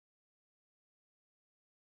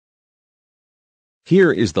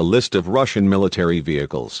Here is the list of Russian military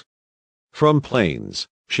vehicles. From planes,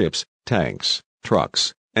 ships, tanks,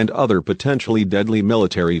 trucks, and other potentially deadly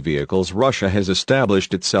military vehicles, Russia has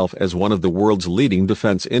established itself as one of the world's leading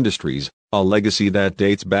defense industries, a legacy that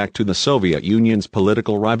dates back to the Soviet Union's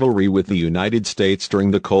political rivalry with the United States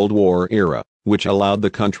during the Cold War era, which allowed the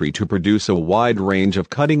country to produce a wide range of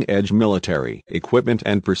cutting-edge military equipment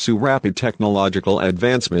and pursue rapid technological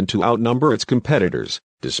advancement to outnumber its competitors,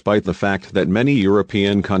 despite the fact that many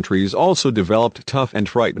European countries also developed tough and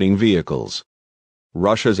frightening vehicles.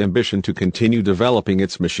 Russia's ambition to continue developing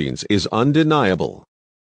its machines is undeniable.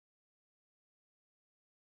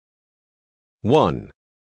 1.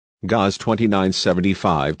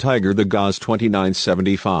 Gaz-2975 Tiger. The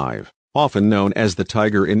Gaz-2975, often known as the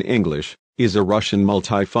Tiger in English, is a Russian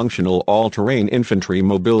multifunctional all-terrain infantry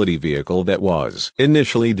mobility vehicle that was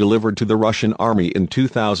initially delivered to the Russian Army in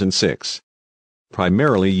 2006.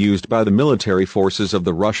 Primarily used by the military forces of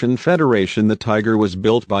the Russian Federation, the Tiger was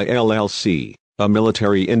built by LLC, a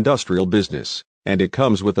military-industrial business, and it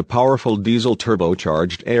comes with a powerful diesel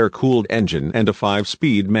turbocharged air-cooled engine and a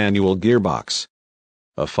 5-speed manual gearbox.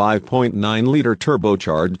 A 5.9-liter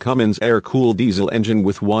turbocharged Cummins air-cooled diesel engine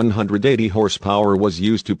with 180 horsepower was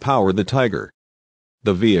used to power the Tiger.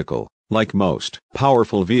 The vehicle, like most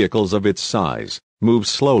powerful vehicles of its size, moves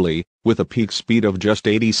slowly, with a peak speed of just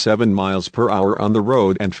 87 miles per hour on the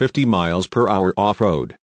road and 50 miles per hour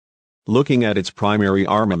off-road. Looking at its primary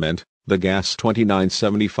armament, the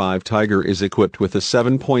Gaz-2975 Tiger is equipped with a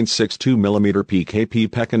 7.62 mm PKP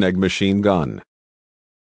Pekineg machine gun.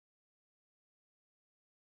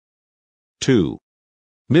 2.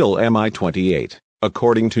 Mil-Mi-28.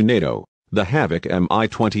 According to NATO, the Havoc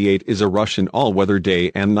Mi-28 is a Russian all-weather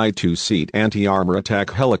day and night two-seat anti-armor attack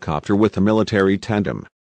helicopter with a military tandem.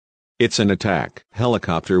 It's an attack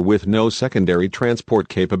helicopter with no secondary transport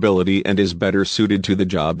capability and is better suited to the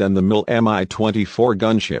job than the Mil-Mi-24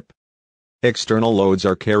 gunship. External loads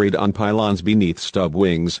are carried on pylons beneath stub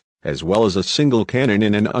wings, as well as a single cannon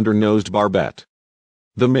in an undernosed barbette.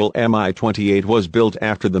 The Mil-Mi-28 was built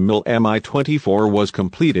after the Mil-Mi-24 was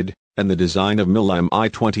completed, and the design of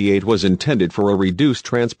Mil-Mi-28 was intended for a reduced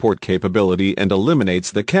transport capability and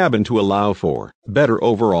eliminates the cabin to allow for better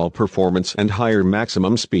overall performance and higher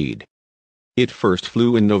maximum speed. It first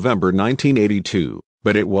flew in November 1982,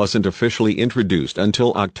 but it wasn't officially introduced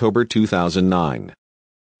until October 2009.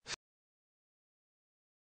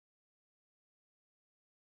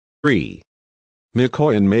 3.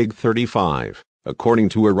 Mikoyan MiG-35. According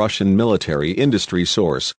to a Russian military industry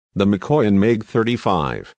source, the Mikoyan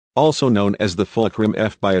MiG-35, also known as the Fulcrum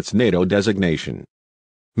F by its NATO designation.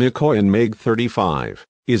 Mikoyan MiG-35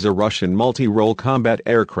 is a Russian multi-role combat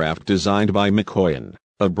aircraft designed by Mikoyan,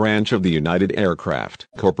 a branch of the United Aircraft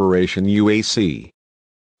Corporation UAC.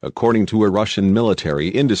 According to a Russian military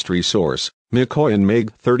industry source, Mikoyan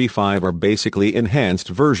MiG-35 are basically enhanced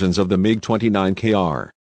versions of the MiG-29KR.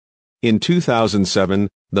 In 2007,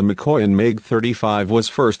 the Mikoyan MiG-35 was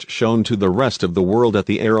first shown to the rest of the world at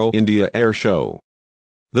the Aero India Air Show.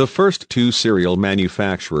 The first two serial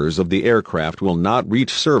manufacturers of the aircraft will not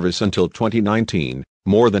reach service until 2019,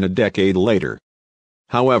 more than a decade later.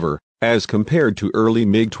 However, as compared to early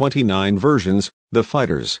MiG-29 versions, the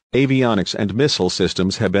fighters, avionics and missile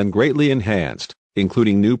systems have been greatly enhanced,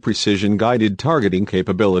 including new precision-guided targeting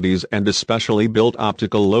capabilities and a specially built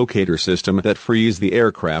optical locator system that frees the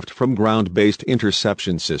aircraft from ground-based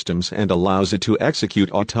interception systems and allows it to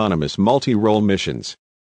execute autonomous multi-role missions.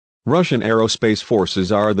 Russian aerospace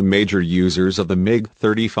forces are the major users of the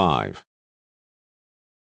MiG-35.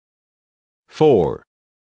 4.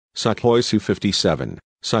 Sukhoi Su-57.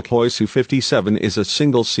 Sukhoi Su-57 is a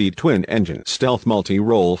single-seat twin-engine stealth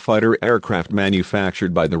multi-role fighter aircraft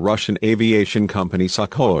manufactured by the Russian aviation company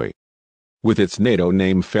Sukhoi. With its NATO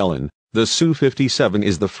name Felon, the Su-57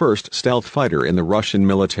 is the first stealth fighter in the Russian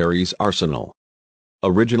military's arsenal.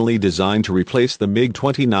 Originally designed to replace the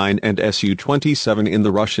MiG-29 and Su-27 in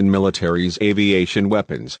the Russian military's aviation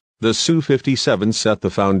weapons, the Su-57 set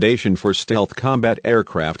the foundation for stealth combat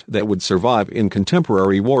aircraft that would survive in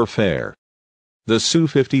contemporary warfare. The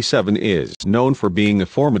Su-57 is known for being a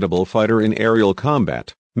formidable fighter in aerial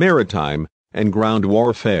combat, maritime, and ground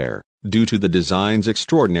warfare, due to the design's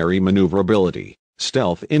extraordinary maneuverability,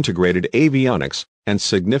 stealth-integrated avionics, and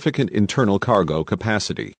significant internal cargo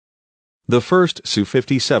capacity. The first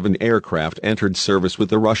Su-57 aircraft entered service with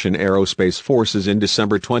the Russian Aerospace Forces in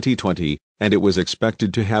December 2020, and it was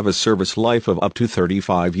expected to have a service life of up to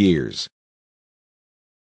 35 years.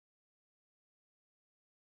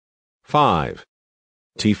 5.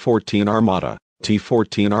 T-14 Armata.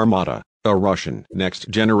 T-14 Armata, a Russian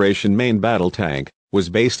next-generation main battle tank, was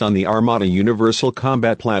based on the Armata Universal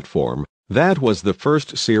Combat Platform. That was the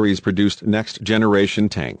first series-produced next-generation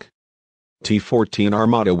tank. T-14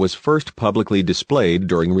 Armata was first publicly displayed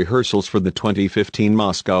during rehearsals for the 2015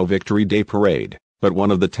 Moscow Victory Day Parade, but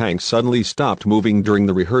one of the tanks suddenly stopped moving during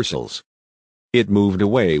the rehearsals. It moved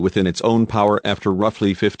away within its own power after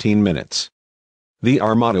roughly 15 minutes. The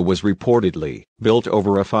Armata was reportedly built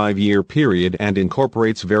over a 5-year period and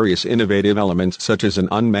incorporates various innovative elements such as an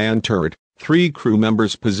unmanned turret, 3 crew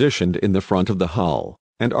members positioned in the front of the hull,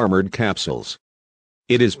 and armored capsules.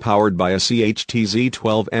 It is powered by a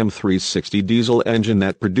CHTZ-12 M360 diesel engine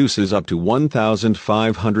that produces up to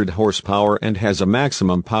 1,500 horsepower and has a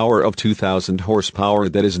maximum power of 2,000 horsepower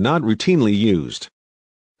that is not routinely used.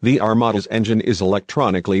 The Armata's engine is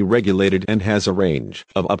electronically regulated and has a range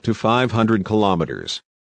of up to 500 kilometers.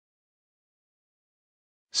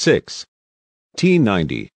 6.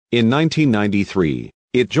 T-90. In 1993,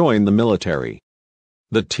 it joined the military.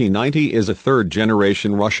 The T-90 is a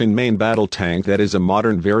third-generation Russian main battle tank that is a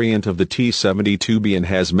modern variant of the T-72B and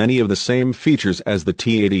has many of the same features as the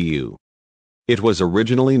T-80U. It was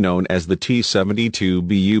originally known as the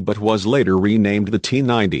T-72BU but was later renamed the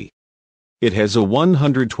T-90. It has a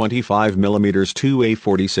 125 mm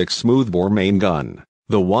 2A46 smoothbore main gun,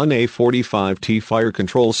 the 1A45T fire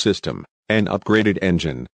control system, an upgraded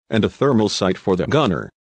engine, and a thermal sight for the gunner.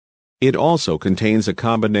 It also contains a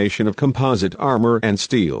combination of composite armor and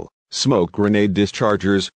steel, smoke grenade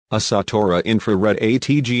dischargers, a Satora infrared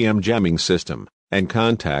ATGM jamming system, and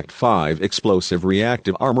Contact 5 explosive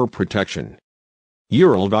reactive armor protection.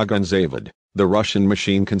 Uralvagonzavod, the Russian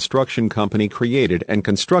machine construction company, created and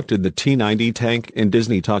constructed the T-90 tank in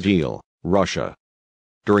Nizhny Tagil, Russia.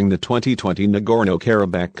 During the 2020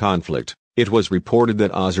 Nagorno-Karabakh conflict, it was reported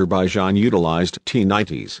that Azerbaijan utilized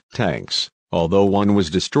T-90's tanks, although one was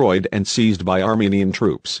destroyed and seized by Armenian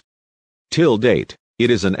troops. Till date, it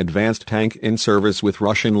is an advanced tank in service with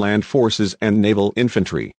Russian land forces and naval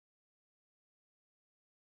infantry.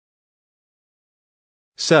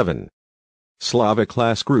 7.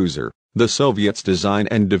 Slava-class cruiser. The Soviets designed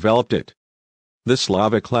and developed it. The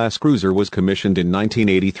Slava-class cruiser was commissioned in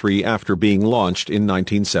 1983 after being launched in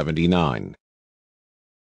 1979.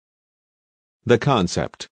 The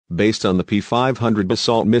concept, based on the P-500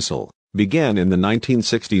 assault missile, began in the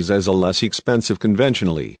 1960s as a less expensive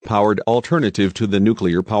conventionally powered alternative to the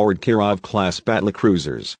nuclear-powered Kirov-class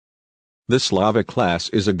battlecruisers. The Slava-class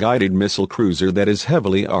is a guided missile cruiser that is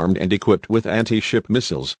heavily armed and equipped with anti-ship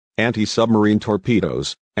missiles, anti-submarine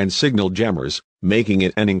torpedoes, and signal jammers, making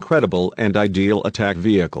it an incredible and ideal attack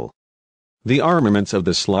vehicle. The armaments of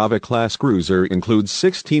the Slava-class cruiser include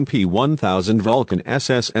 16 P-1000 Vulcan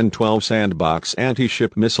SS and 12 Sandbox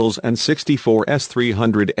anti-ship missiles and 64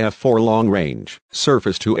 S-300 F-4 long-range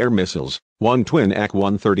surface-to-air missiles, 1 twin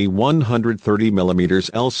AK-130 130mm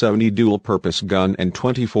L-70 dual-purpose gun and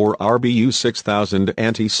 24 RBU-6000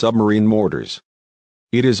 anti-submarine mortars.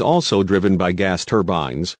 It is also driven by gas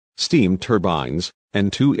turbines, steam turbines,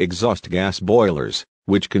 and 2 exhaust gas boilers,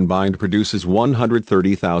 which combined produces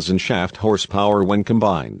 130,000 shaft horsepower when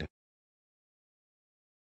combined.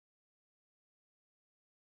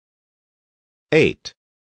 8.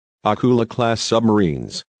 Akula-class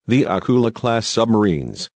submarines. The Akula-class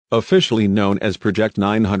submarines, officially known as Project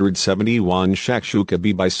 971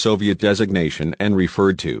 Shakshuka-B by Soviet designation and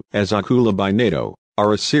referred to as Akula by NATO,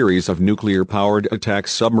 are a series of nuclear-powered attack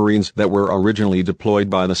submarines that were originally deployed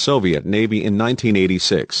by the Soviet Navy in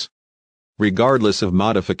 1986. Regardless of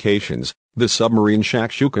modifications, the submarine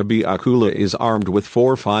Shakshuka-B Akula is armed with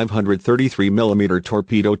 4 533mm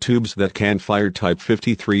torpedo tubes that can fire Type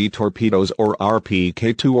 53 torpedoes or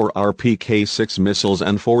RPK-2 or RPK-6 missiles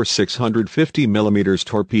and 4 650mm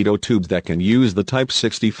torpedo tubes that can use the Type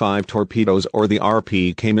 65 torpedoes or the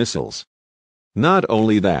RPK missiles. Not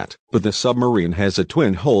only that, but the submarine has a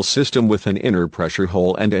twin-hull system with an inner pressure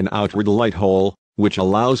hull and an outward light hull, which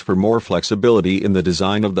allows for more flexibility in the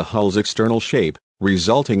design of the hull's external shape,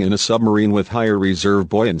 resulting in a submarine with higher reserve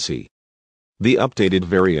buoyancy. The updated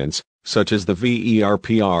variants, such as the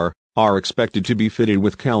VERPR, are expected to be fitted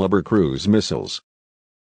with Caliber cruise missiles.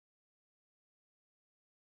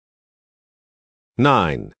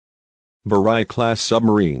 9. Borei-class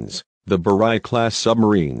submarines. The Borei-class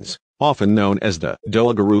submarines, often known as the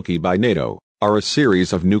Dolgoruki by NATO, are a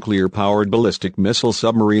series of nuclear-powered ballistic missile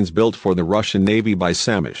submarines built for the Russian Navy by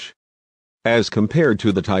Samish. As compared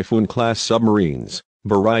to the Typhoon-class submarines,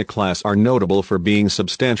 Borei-class are notable for being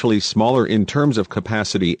substantially smaller in terms of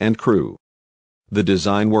capacity and crew. The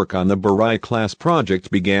design work on the Borei-class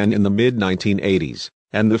project began in the mid-1980s,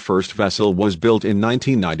 and the first vessel was built in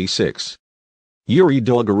 1996. Yuri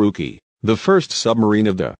Dolgoruki, the first submarine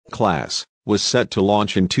of the class, was set to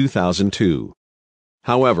launch in 2002.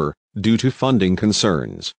 However, due to funding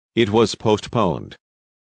concerns, it was postponed.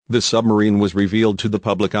 The submarine was revealed to the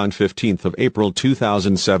public on 15 April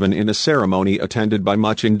 2007 in a ceremony attended by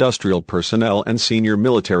much industrial personnel and senior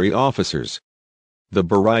military officers. The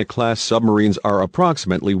Borei-class submarines are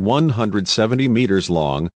approximately 170 meters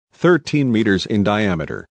long, 13 meters in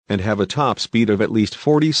diameter, and have a top speed of at least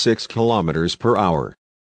 46 kilometers per hour.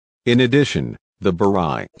 In addition, the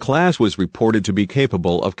Borei-class was reported to be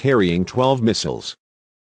capable of carrying 12 missiles.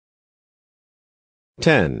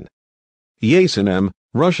 10. Yasen-M,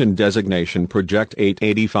 Russian designation Project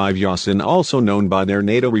 885 Yasen, also known by their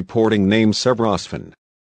NATO reporting name Sevastopol.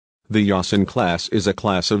 The Yasen-class is a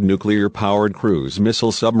class of nuclear-powered cruise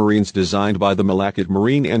missile submarines designed by the Malakit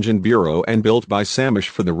Marine Engine Bureau and built by Samish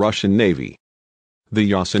for the Russian Navy. The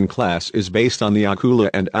Yasen-class is based on the Akula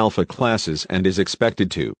and Alpha classes and is expected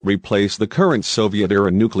to replace the current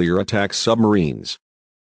Soviet-era nuclear attack submarines.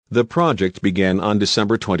 The project began on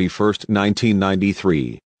December 21,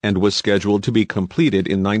 1993, and was scheduled to be completed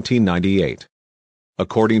in 1998.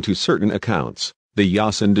 According to certain accounts, the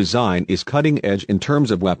Yasen design is cutting-edge in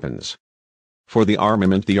terms of weapons. For the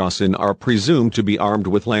armament, the Yasen are presumed to be armed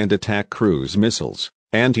with land attack cruise missiles,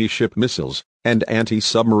 anti-ship missiles, and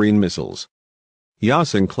anti-submarine missiles.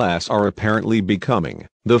 Yasen-class are apparently becoming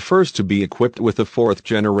the first to be equipped with a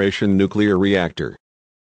fourth-generation nuclear reactor.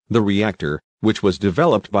 The reactor, which was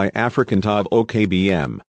developed by African Tav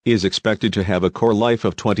OKBM, is expected to have a core life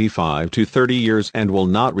of 25 to 30 years and will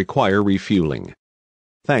not require refueling.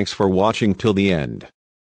 Thanks for watching till the end.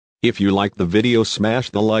 If you liked the video,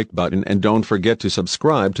 smash the like button and don't forget to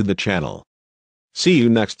subscribe to the channel. See you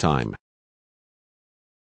next time.